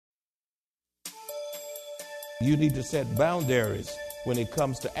You need to set boundaries when it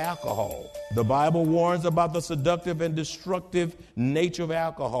comes to alcohol. The Bible warns about the seductive and destructive nature of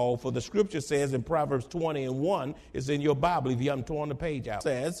alcohol, for the scripture says in Proverbs 20:1, it's in your Bible if you haven't torn the page out, it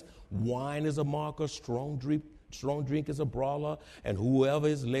says, wine is a mocker, strong drink is a brawler, and whoever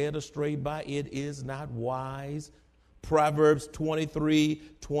is led astray by it is not wise. Proverbs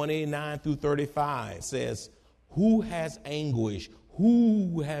 23:29-35 says, who has anguish?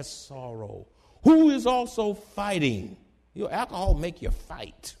 Who has sorrow? Who is also fighting? Alcohol make you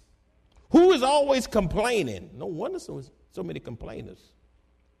fight. Who is always complaining? No wonder so many complainers.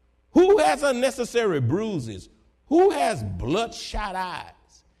 Who has unnecessary bruises? Who has bloodshot eyes?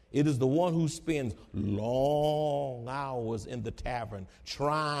 It is the one who spends long hours in the tavern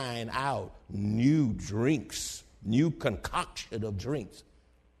trying out new drinks, new concoction of drinks,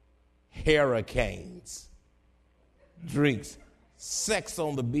 hurricanes, drinks, sex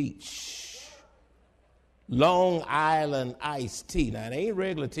on the beach, Long Island iced tea. Now, it ain't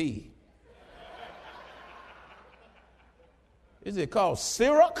regular tea. Is it called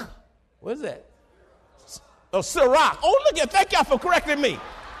Ciroc? What is that? Oh, Ciroc. Oh, look at, thank y'all for correcting me.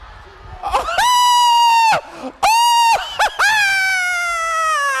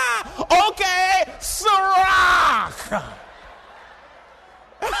 Okay, Ciroc.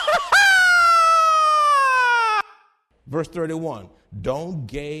 Verse 31, don't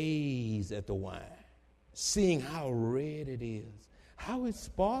gaze at the wine, seeing how red it is, how it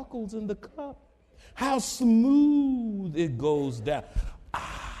sparkles in the cup, how smooth it goes down.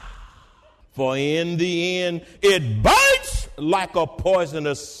 For in the end, it bites like a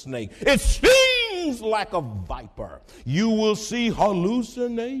poisonous snake. It stings like a viper. You will see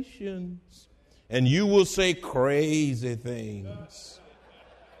hallucinations, and you will say crazy things.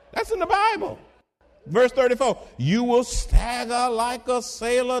 That's in the Bible. Verse 34, you will stagger like a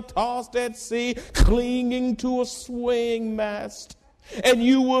sailor tossed at sea, clinging to a swaying mast. And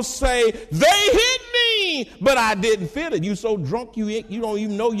you will say, they hit me, but I didn't feel it. You so drunk you don't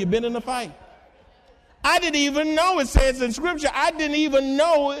even know you've been in a fight. I didn't even know, it says in Scripture, I didn't even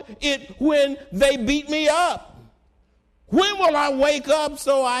know it when they beat me up. When will I wake up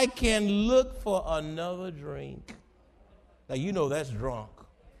so I can look for another drink? Now, you know that's drunk.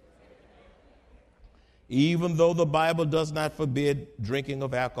 Even though the Bible does not forbid drinking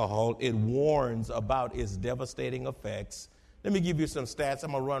of alcohol, it warns about its devastating effects. Let me give you some stats.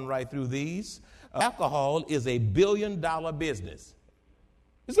 I'm going to run right through these. Alcohol is a $1 billion business.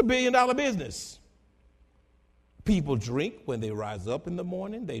 It's a $1 billion business. People drink when they rise up in the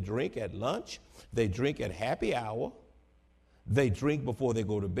morning. They drink at lunch. They drink at happy hour. They drink before they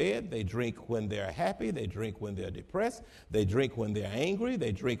go to bed. They drink when they're happy. They drink when they're depressed. They drink when they're angry.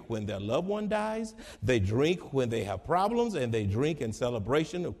 They drink when their loved one dies. They drink when they have problems, and they drink in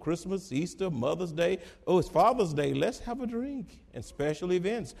celebration of Christmas, Easter, Mother's Day. Oh, it's Father's Day. Let's have a drink and special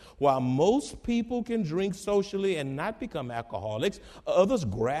events. While most people can drink socially and not become alcoholics, others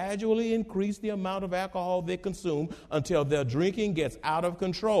gradually increase the amount of alcohol they consume until their drinking gets out of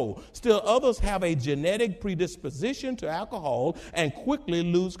control. Still, others have a genetic predisposition to alcohol and quickly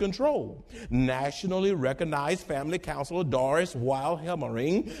lose control. Nationally recognized family counselor Doris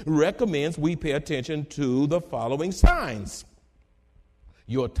Weil-Hemmering recommends we pay attention to the following signs.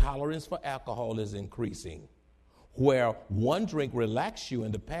 Your tolerance for alcohol is increasing. Where one drink relaxed you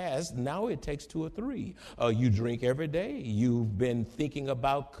in the past, now it takes 2 or 3. You drink every day. You've been thinking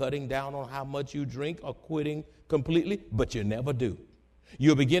about cutting down on how much you drink or quitting completely, but you never do.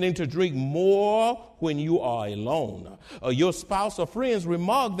 You're beginning to drink more when you are alone. Your spouse or friends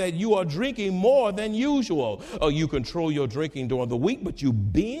remark that you are drinking more than usual. You control your drinking during the week, but you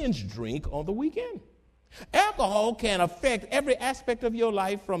binge drink on the weekend. Alcohol can affect every aspect of your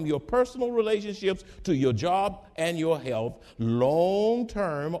life, from your personal relationships to your job and your health.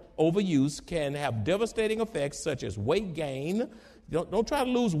 Long-term overuse can have devastating effects such as weight gain. Don't try to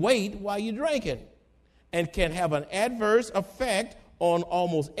lose weight while you're drinking. And can have an adverse effect on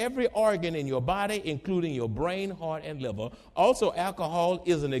almost every organ in your body, including your brain, heart, and liver. Also, alcohol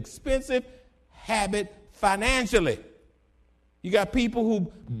is an expensive habit financially. You got people who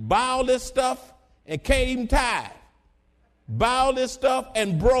buy all this stuff and can't even tithe. Buy all this stuff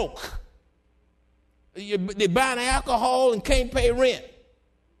and broke. They buying alcohol and can't pay rent.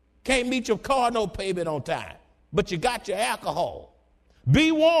 Can't meet your car note payment on time. But you got your alcohol.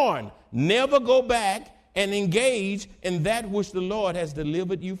 Be warned, never go back and engage in that which the Lord has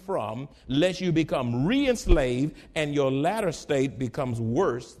delivered you from, lest you become re-enslaved and your latter state becomes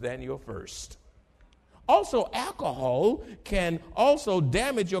worse than your first. Also, alcohol can also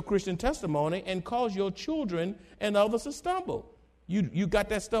damage your Christian testimony and cause your children and others to stumble. You got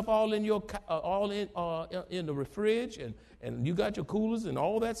that stuff all in your in the fridge, and you got your coolers and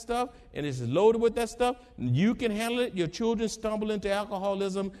all that stuff, and it's loaded with that stuff. You can handle it. Your children stumble into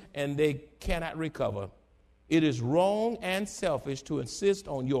alcoholism, and they cannot recover. It is wrong and selfish to insist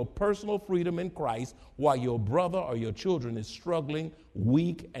on your personal freedom in Christ while your brother or your children is struggling,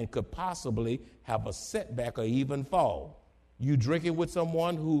 weak, and could possibly have a setback or even fall. You drinking with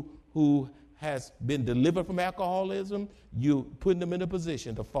someone who has been delivered from alcoholism, you putting them in a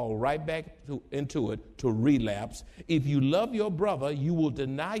position to fall right back into it, to relapse. If you love your brother, you will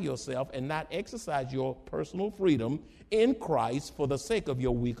deny yourself and not exercise your personal freedom in Christ for the sake of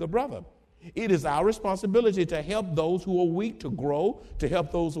your weaker brother. It is our responsibility to help those who are weak to grow, to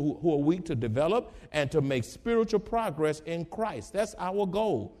help those who are weak to develop, and to make spiritual progress in Christ. That's our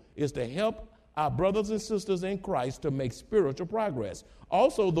goal, is to help our brothers and sisters in Christ to make spiritual progress.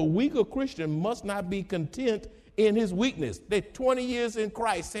 Also, the weaker Christian must not be content in his weakness. They're 20 years in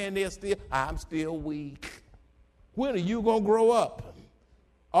Christ saying I'm still weak. When are you going to grow up?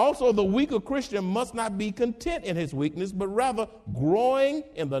 Also, the weaker Christian must not be content in his weakness, but rather growing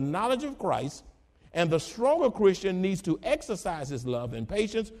in the knowledge of Christ. And the stronger Christian needs to exercise his love and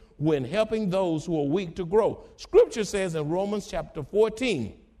patience when helping those who are weak to grow. Scripture says in Romans chapter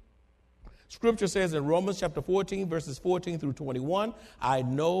 14, verses 14 through 21, I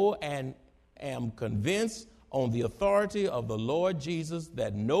know and am convinced on the authority of the Lord Jesus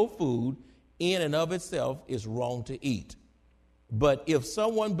that no food in and of itself is wrong to eat. But if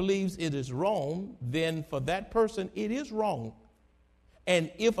someone believes it is wrong, then for that person it is wrong. And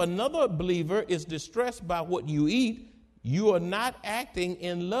if another believer is distressed by what you eat, you are not acting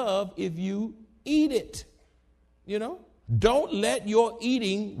in love if you eat it. Don't let your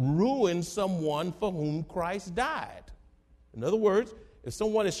eating ruin someone for whom Christ died. In other words, if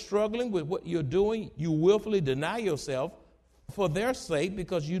someone is struggling with what you're doing, you willfully deny yourself for their sake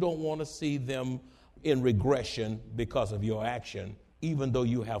because you don't want to see them in regression because of your action, even though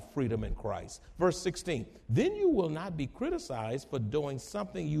you have freedom in Christ. Verse 16, then you will not be criticized for doing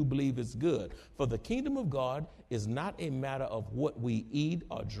something you believe is good. For the kingdom of God is not a matter of what we eat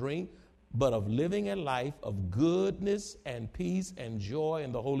or drink, but of living a life of goodness and peace and joy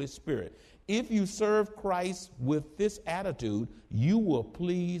in the Holy Spirit. If you serve Christ with this attitude, you will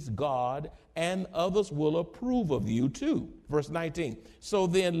please God and others will approve of you too. Verse 19, so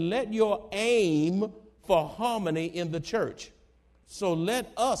then let your aim for harmony in the church. So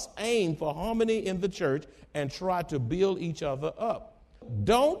let us aim for harmony in the church and try to build each other up.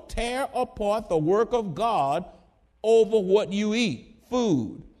 Don't tear apart the work of God over what you eat,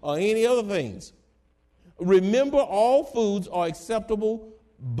 food, or any other things. Remember, all foods are acceptable,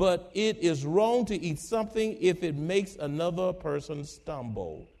 but it is wrong to eat something if it makes another person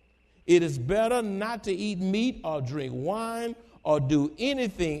stumble. It is better not to eat meat or drink wine or do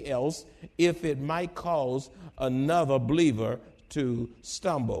anything else if it might cause another believer to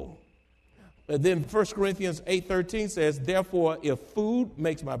stumble. And then 1 Corinthians 8:13 says, therefore, if food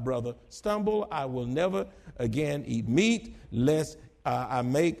makes my brother stumble, I will never again eat meat, lest I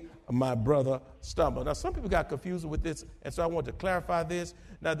make my brother stumble. Now, some people got confused with this, and so I want to clarify this.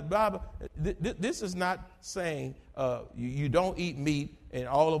 Now, the Bible, this is not saying you don't eat meat and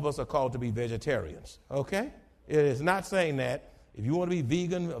all of us are called to be vegetarians, okay? It is not saying that. If you want to be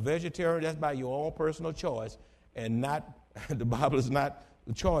vegan or vegetarian, that's by your own personal choice, and not the Bible is not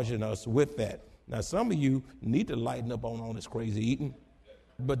charging us with that. Now, some of you need to lighten up on all this crazy eating,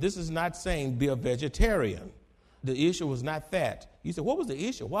 but this is not saying be a vegetarian. The issue was not that. You said, what was the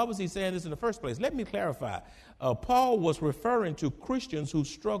issue? Why was he saying this in the first place? Let me clarify. Paul was referring to Christians who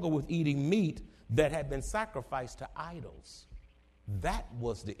struggle with eating meat that had been sacrificed to idols. That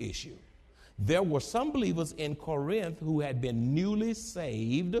was the issue. There were some believers in Corinth who had been newly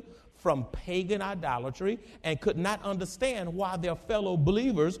saved from pagan idolatry and could not understand why their fellow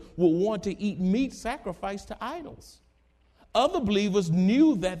believers would want to eat meat sacrificed to idols. Other believers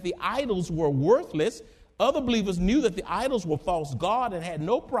knew that the idols were worthless. Other believers knew that the idols were false god and had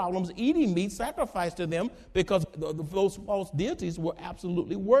no problems eating meat sacrificed to them because those false deities were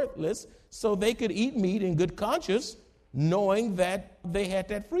absolutely worthless, so they could eat meat in good conscience knowing that they had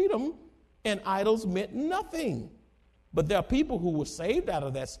that freedom and idols meant nothing. But there are people who were saved out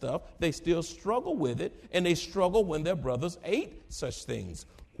of that stuff. They still struggle with it, and they struggle when their brothers ate such things.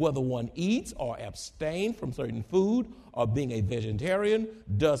 Whether one eats or abstains from certain food or being a vegetarian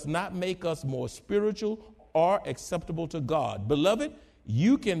does not make us more spiritual or acceptable to God. Beloved,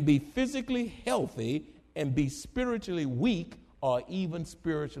 you can be physically healthy and be spiritually weak or even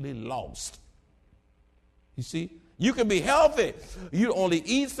spiritually lost. You see, You can be healthy. You only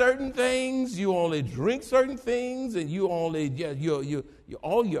eat certain things, you only drink certain things, and you only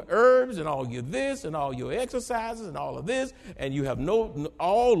all your herbs and all your this and all your exercises and all of this, and you have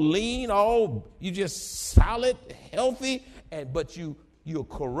all lean, you just solid, healthy, but you're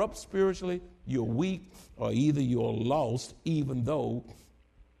corrupt spiritually, you're weak, or either you're lost, even though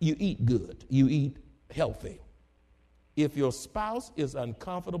you eat good, you eat healthy. If your spouse is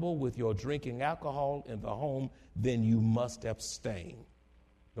uncomfortable with your drinking alcohol in the home, then you must abstain.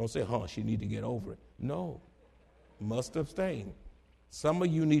 Don't say, she need to get over it. No, must abstain. Some of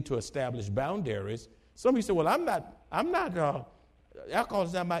you need to establish boundaries. Some of you say, well, alcohol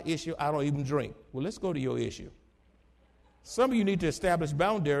is not my issue. I don't even drink. Well, let's go to your issue. Some of you need to establish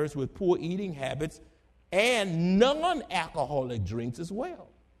boundaries with poor eating habits and non-alcoholic drinks as well.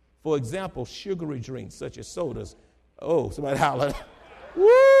 For example, sugary drinks such as sodas. Oh, somebody hollered.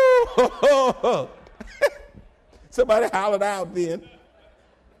 Woo! Somebody hollered out then.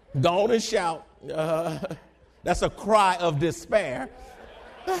 Go on and shout. That's a cry of despair.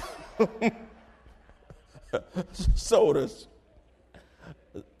 Sodas.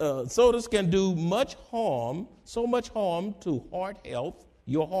 Sodas can do so much harm to heart health,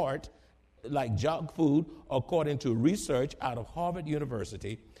 your heart, like junk food, according to research out of Harvard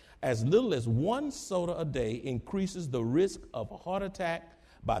University. As little as one soda a day increases the risk of a heart attack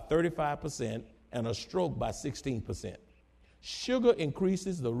by 35% and a stroke by 16%. Sugar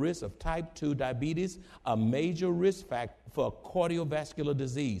increases the risk of type 2 diabetes, a major risk factor for cardiovascular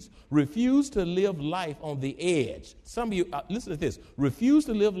disease. Refuse to live life on the edge. Some of you, listen to this. Refuse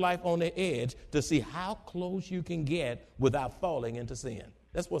to live life on the edge to see how close you can get without falling into sin.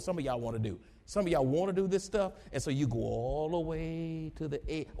 That's what some of y'all want to do. Some of y'all want to do this stuff, and so you go all the way to the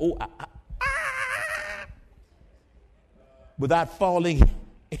edge. Without falling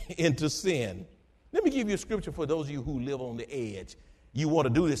into sin. Let me give you a scripture for those of you who live on the edge. You want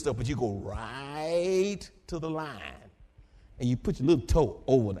to do this stuff, but you go right to the line, and you put your little toe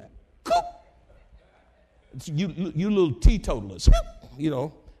over that. You little teetotalers.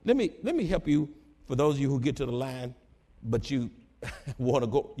 Let me help you for those of you who get to the line, but you want to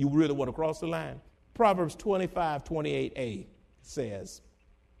go. You really want to cross the line. Proverbs 25:28a says,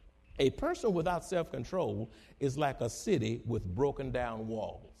 "A person without self-control is like a city with broken down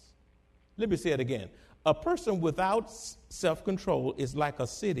walls." Let me say it again. A person without self-control is like a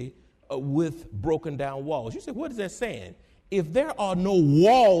city with broken down walls. You say, what is that saying? If there are no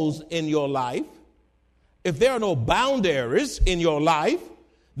walls in your life, if there are no boundaries in your life,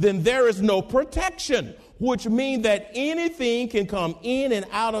 then there is no protection, which means that anything can come in and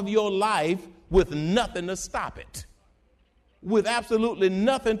out of your life with nothing to stop it. With absolutely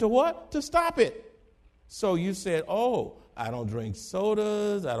nothing to what? To stop it. So you said, I don't drink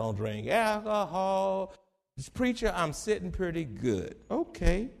sodas, I don't drink alcohol. This preacher, I'm sitting pretty good.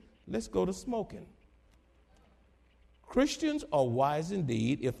 Okay, let's go to smoking. Christians are wise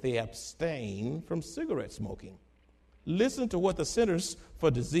indeed if they abstain from cigarette smoking. Listen to what the Centers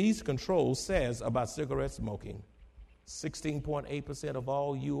for Disease Control says about cigarette smoking. 16.8% of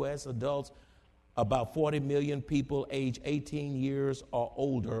all U.S. adults, about 40 million people age 18 years or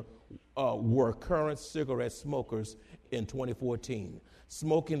older, were current cigarette smokers in 2014.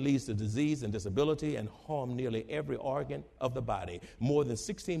 Smoking leads to disease and disability and harm nearly every organ of the body. More than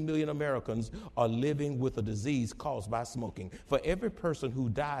 16 million Americans are living with a disease caused by smoking. For every person who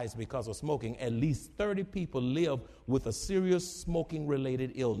dies because of smoking, at least 30 people live with a serious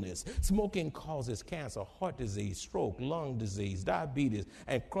smoking-related illness. Smoking causes cancer, heart disease, stroke, lung disease, diabetes,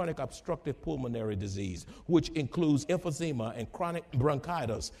 and chronic obstructive pulmonary disease, which includes emphysema and chronic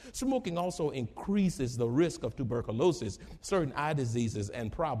bronchitis. Smoking also increases the risk of tuberculosis, certain eye diseases,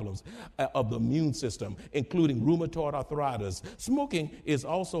 and problems of the immune system, including rheumatoid arthritis. Smoking is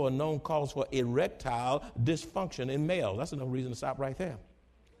also a known cause for erectile dysfunction in males. That's enough reason to stop right there.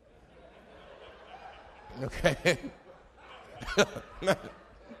 Okay.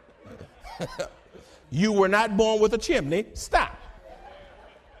 You were not born with a chimney. Stop.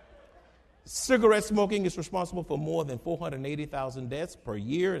 Cigarette smoking is responsible for more than 480,000 deaths per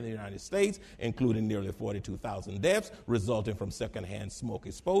year in the United States, including nearly 42,000 deaths resulting from secondhand smoke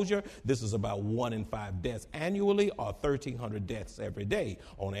exposure. This is about 1 in 5 deaths annually, or 1,300 deaths every day.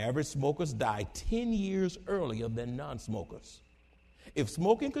 On average, smokers die 10 years earlier than non-smokers. If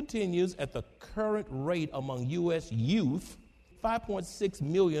smoking continues at the current rate among U.S. youth, 5.6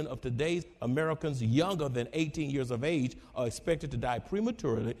 million of today's Americans younger than 18 years of age are expected to die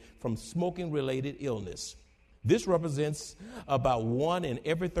prematurely from smoking-related illness. This represents about 1 in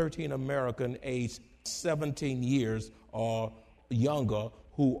every 13 Americans aged 17 years or younger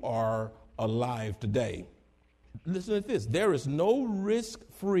who are alive today. Listen to this. There is no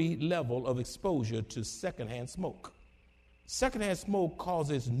risk-free level of exposure to secondhand smoke. Secondhand smoke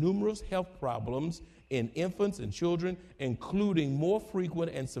causes numerous health problems in infants and children, including more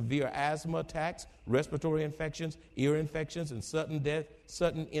frequent and severe asthma attacks, respiratory infections, ear infections, and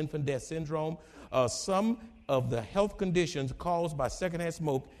sudden infant death syndrome. Some of the health conditions caused by secondhand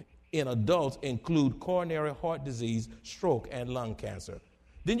smoke in adults include coronary heart disease, stroke, and lung cancer.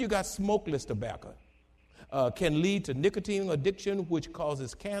 Then you got smokeless tobacco. Can lead to nicotine addiction, which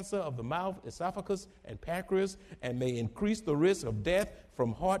causes cancer of the mouth, esophagus, and pancreas, and may increase the risk of death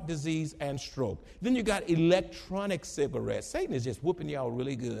from heart disease and stroke. Then you got electronic cigarettes. Satan is just whooping y'all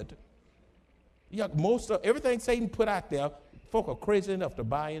really good. Most of everything Satan put out there, folk are crazy enough to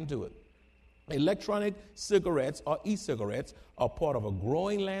buy into it. Electronic cigarettes or e-cigarettes are part of a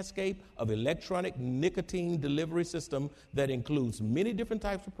growing landscape of electronic nicotine delivery system that includes many different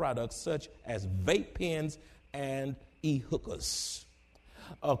types of products such as vape pens and e-hookahs.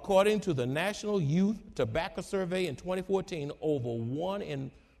 According to the National Youth Tobacco Survey in 2014, over 1 in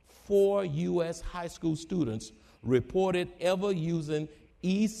 4 U.S. high school students reported ever using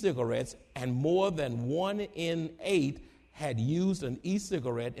e-cigarettes, and more than 1 in 8 had used an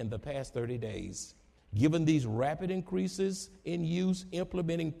e-cigarette in the past 30 days. Given these rapid increases in use,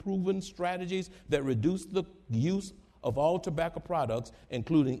 implementing proven strategies that reduce the use of all tobacco products,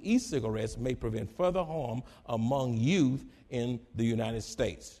 including e-cigarettes, may prevent further harm among youth in the United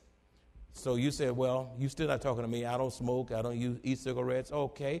States. So you said, well, you're still not talking to me. I don't smoke. I don't use e-cigarettes.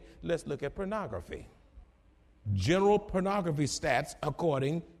 Okay, let's look at pornography. General pornography stats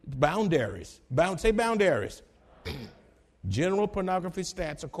according to boundaries. Say boundaries. General pornography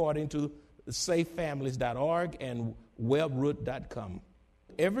stats according to safefamilies.org and webroot.com.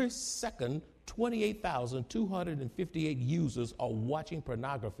 Every second, 28,258 users are watching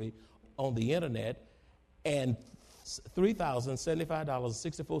pornography on the internet, and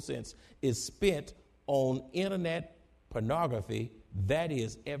 $3,075.64 is spent on internet pornography. That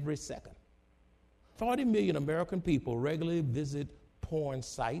is every second. 40 million American people regularly visit porn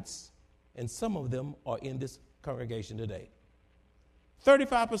sites, and some of them are in this congregation today.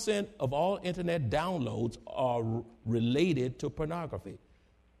 35% of all internet downloads are related to pornography.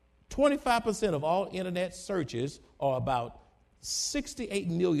 25% of all internet searches, or about 68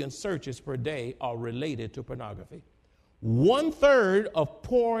 million searches per day, are related to pornography. 1/3 of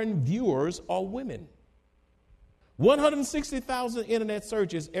porn viewers are women. 160,000 internet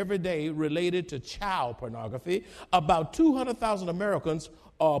searches every day related to child pornography. About 200,000 Americans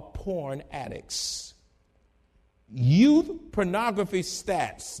are porn addicts. Youth pornography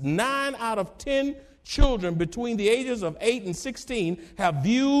stats. 9 out of 10 children between the ages of 8 and 16 have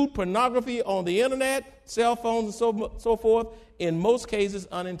viewed pornography on the internet, cell phones, and so forth, in most cases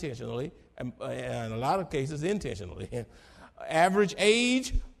unintentionally, and in a lot of cases intentionally. Average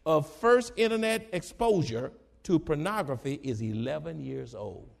age of first internet exposure to pornography is 11 years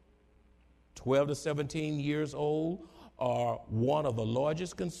old. 12 to 17 years old are one of the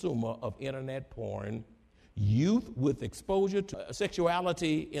largest consumer of internet porn. Youth with exposure to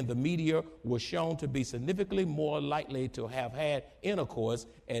sexuality in the media were shown to be significantly more likely to have had intercourse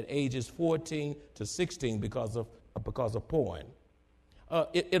at ages 14 to 16 because of porn.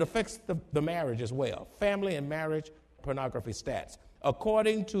 It affects the marriage as well. Family and marriage pornography stats.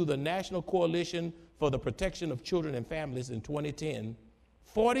 According to the National Coalition for the Protection of Children and Families in 2010,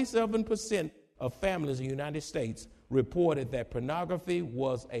 47% of families in the United States reported that pornography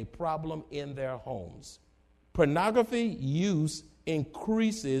was a problem in their homes. Pornography use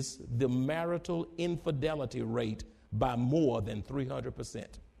increases the marital infidelity rate by more than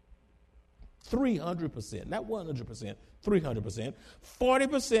 300%. 300%, not 100%, 300%.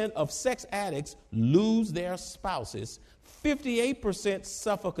 40% of sex addicts lose their spouses. 58%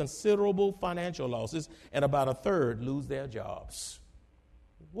 suffer considerable financial losses, and about 1/3 lose their jobs.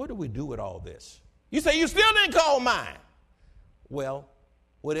 What do we do with all this? You say, you still didn't call mine. Well,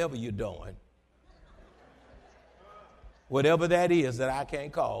 whatever you're doing, whatever that is that I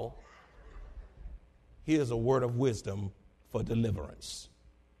can't call, here's a word of wisdom for deliverance.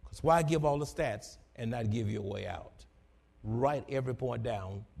 Because why give all the stats and not give you a way out? Write every point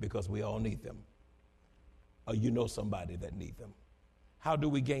down, because we all need them. Or you know somebody that needs them. How do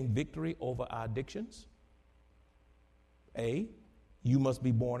we gain victory over our addictions? A, you must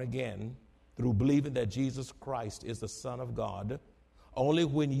be born again through believing that Jesus Christ is the Son of God. Only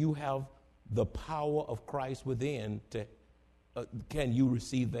when you have the power of Christ within can you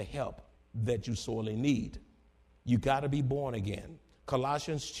receive the help that you sorely need. You got to be born again.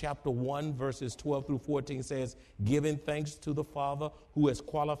 Colossians chapter 1, verses 12 through 14 says, giving thanks to the Father who has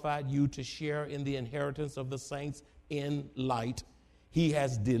qualified you to share in the inheritance of the saints in light. He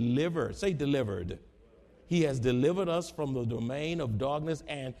has delivered, say delivered. He has delivered us from the domain of darkness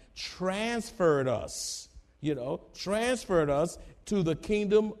and transferred us to the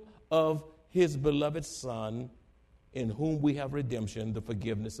kingdom of his beloved Son, in whom we have redemption, the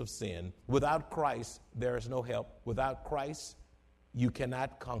forgiveness of sin. Without Christ, there is no help. Without Christ, you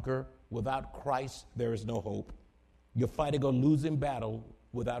cannot conquer. Without Christ, there is no hope. You're fighting a losing battle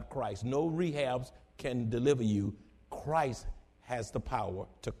without Christ. No rehabs can deliver you. Christ has the power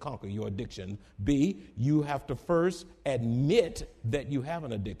to conquer your addiction. B, you have to first admit that you have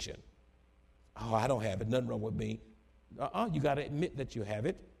an addiction. Oh, I don't have it. Nothing wrong with me. You got to admit that you have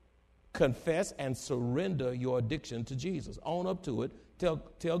it. Confess and surrender your addiction to Jesus. Own up to it.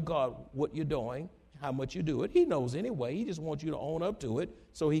 Tell God what you're doing, how much you do it. He knows anyway. He just wants you to own up to it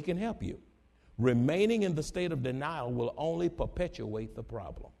so he can help you. Remaining in the state of denial will only perpetuate the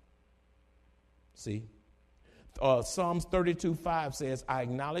problem. See? Psalms 32:5 says, I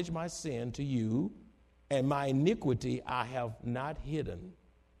acknowledge my sin to you, and my iniquity I have not hidden.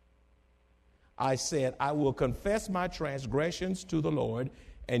 I said, I will confess my transgressions to the Lord,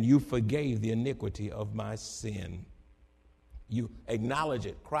 and you forgave the iniquity of my sin. You acknowledge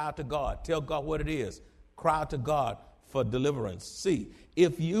it. Cry out to God. Tell God what it is. Cry out to God for deliverance. See,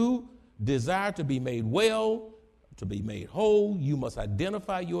 if you desire to be made well, to be made whole, you must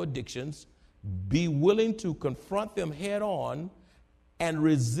identify your addictions, be willing to confront them head on, and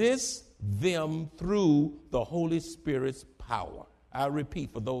resist them through the Holy Spirit's power. I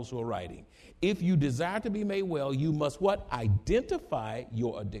repeat for those who are writing. If you desire to be made well, you must what? Identify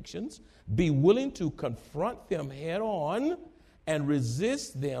your addictions, be willing to confront them head on, and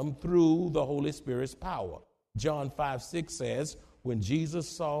resist them through the Holy Spirit's power. John 5:6 says, when Jesus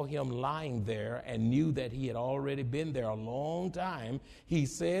saw him lying there and knew that he had already been there a long time, he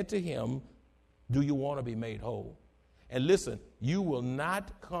said to him, do you want to be made whole? And listen, you will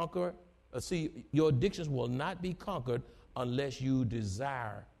not conquer, your addictions will not be conquered unless you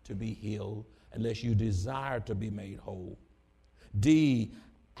desire to be healed, unless you desire to be made whole. D,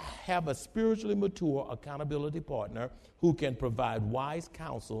 have a spiritually mature accountability partner who can provide wise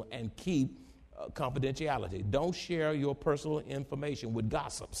counsel and keep confidentiality. Don't share your personal information with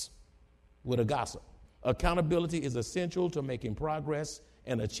a gossip. Accountability is essential to making progress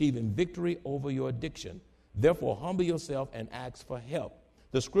and achieving victory over your addiction. Therefore, humble yourself and ask for help.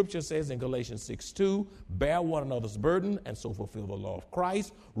 The scripture says in Galatians 6:2, bear one another's burden and so fulfill the law of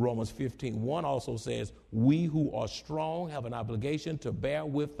Christ. Romans 15:1 also says, we who are strong have an obligation to bear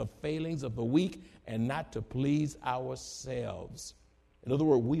with the failings of the weak and not to please ourselves. In other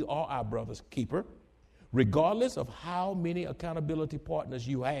words, we are our brother's keeper. Regardless of how many accountability partners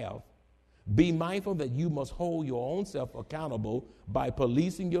you have, be mindful that you must hold your own self accountable by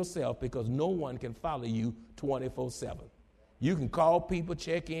policing yourself, because no one can follow you 24/7. You can call people,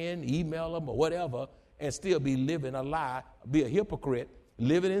 check in, email them, or whatever, and still be living a lie, be a hypocrite,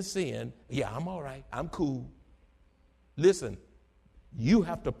 living in sin. Yeah, I'm all right. I'm cool. Listen, you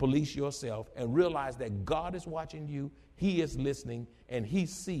have to police yourself and realize that God is watching you. He is listening, and he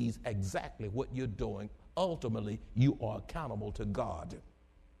sees exactly what you're doing. Ultimately, you are accountable to God.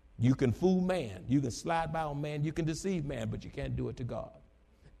 You can fool man. You can slide by on man. You can deceive man, but you can't do it to God.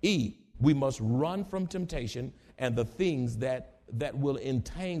 E, we must run from temptation and the things that will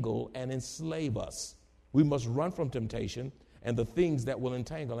entangle and enslave us. We must run from temptation and the things that will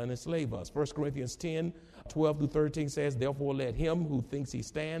entangle and enslave us. 1 Corinthians 10:12-13 says, therefore let him who thinks he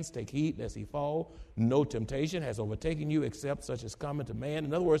stands take heed lest he fall. No temptation has overtaken you except such as common to man.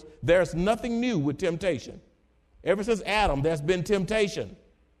 In other words, there's nothing new with temptation. Ever since Adam, there's been temptation.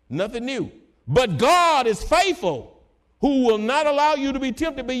 Nothing new. But God is faithful, who will not allow you to be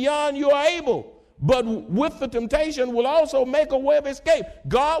tempted beyond you are able, but with the temptation will also make a way of escape.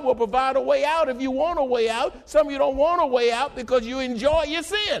 God will provide a way out if you want a way out. Some of you don't want a way out because you enjoy your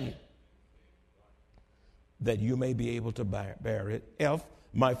sin, that you may be able to bear it. F,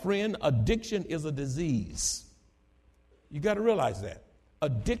 my friend, addiction is a disease. You got to realize that.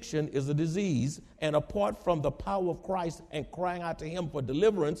 Addiction is a disease, and apart from the power of Christ and crying out to him for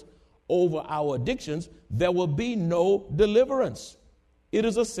deliverance over our addictions, there will be no deliverance. It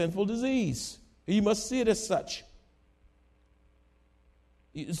is a sinful disease. You must see it as such.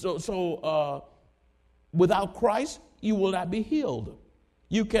 So without Christ, you will not be healed.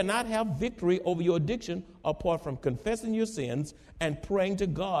 You cannot have victory over your addiction apart from confessing your sins and praying to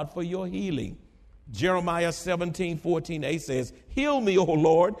God for your healing. Jeremiah 17:14a says, heal me, O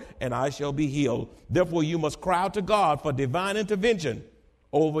Lord, and I shall be healed. Therefore, you must cry out to God for divine intervention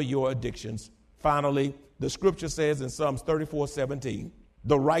over your addictions. Finally, the scripture says in Psalms 34:17,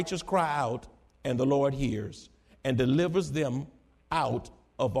 the righteous cry out, and the Lord hears and delivers them out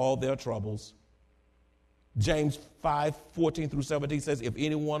of all their troubles. James 5:14 through 17 says, if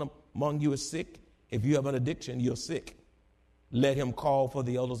anyone among you is sick, if you have an addiction, you're sick, let him call for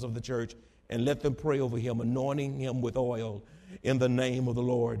the elders of the church and let them pray over him, anointing him with oil in the name of the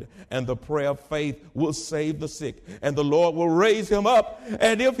Lord. And the prayer of faith will save the sick, and the Lord will raise him up.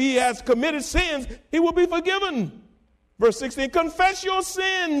 And if he has committed sins, he will be forgiven. Verse 16, confess your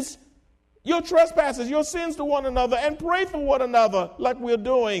sins, your trespasses, your sins to one another, and pray for one another like we're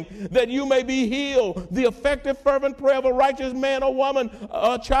doing, that you may be healed. The effective, fervent prayer of a righteous man or woman,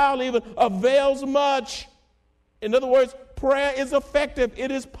 a child even, avails much. In other words, prayer is effective.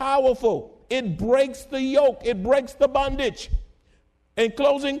 It is powerful. It breaks the yoke. It breaks the bondage. In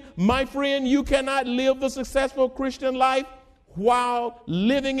closing, my friend, you cannot live the successful Christian life while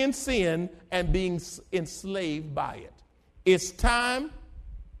living in sin and being enslaved by it. It's time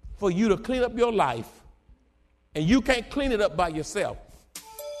for you to clean up your life, and you can't clean it up by yourself.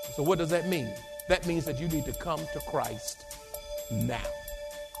 So what does that mean? That means that you need to come to Christ now.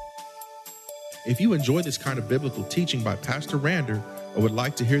 If you enjoy this kind of biblical teaching by Pastor Rander or would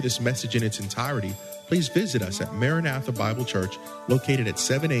like to hear this message in its entirety, please visit us at Maranatha Bible Church, located at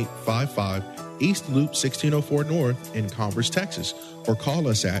 7855 East Loop 1604 North in Converse, Texas, or call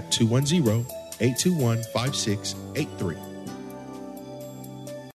us at 210-821-5683.